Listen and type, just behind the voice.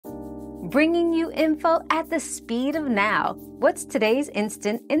bringing you info at the speed of now. What's today's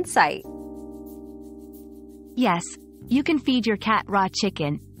instant insight? Yes, you can feed your cat raw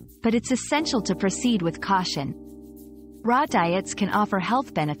chicken, but it's essential to proceed with caution. Raw diets can offer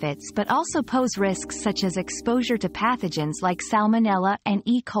health benefits but also pose risks such as exposure to pathogens like Salmonella and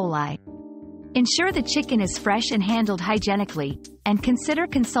E. coli. Ensure the chicken is fresh and handled hygienically, and consider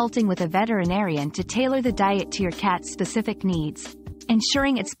consulting with a veterinarian to tailor the diet to your cat's specific needs,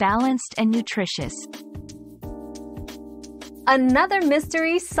 ensuring it's balanced and nutritious. Another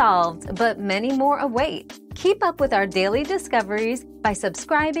mystery solved, but many more await. Keep up with our daily discoveries by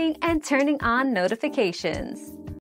subscribing and turning on notifications.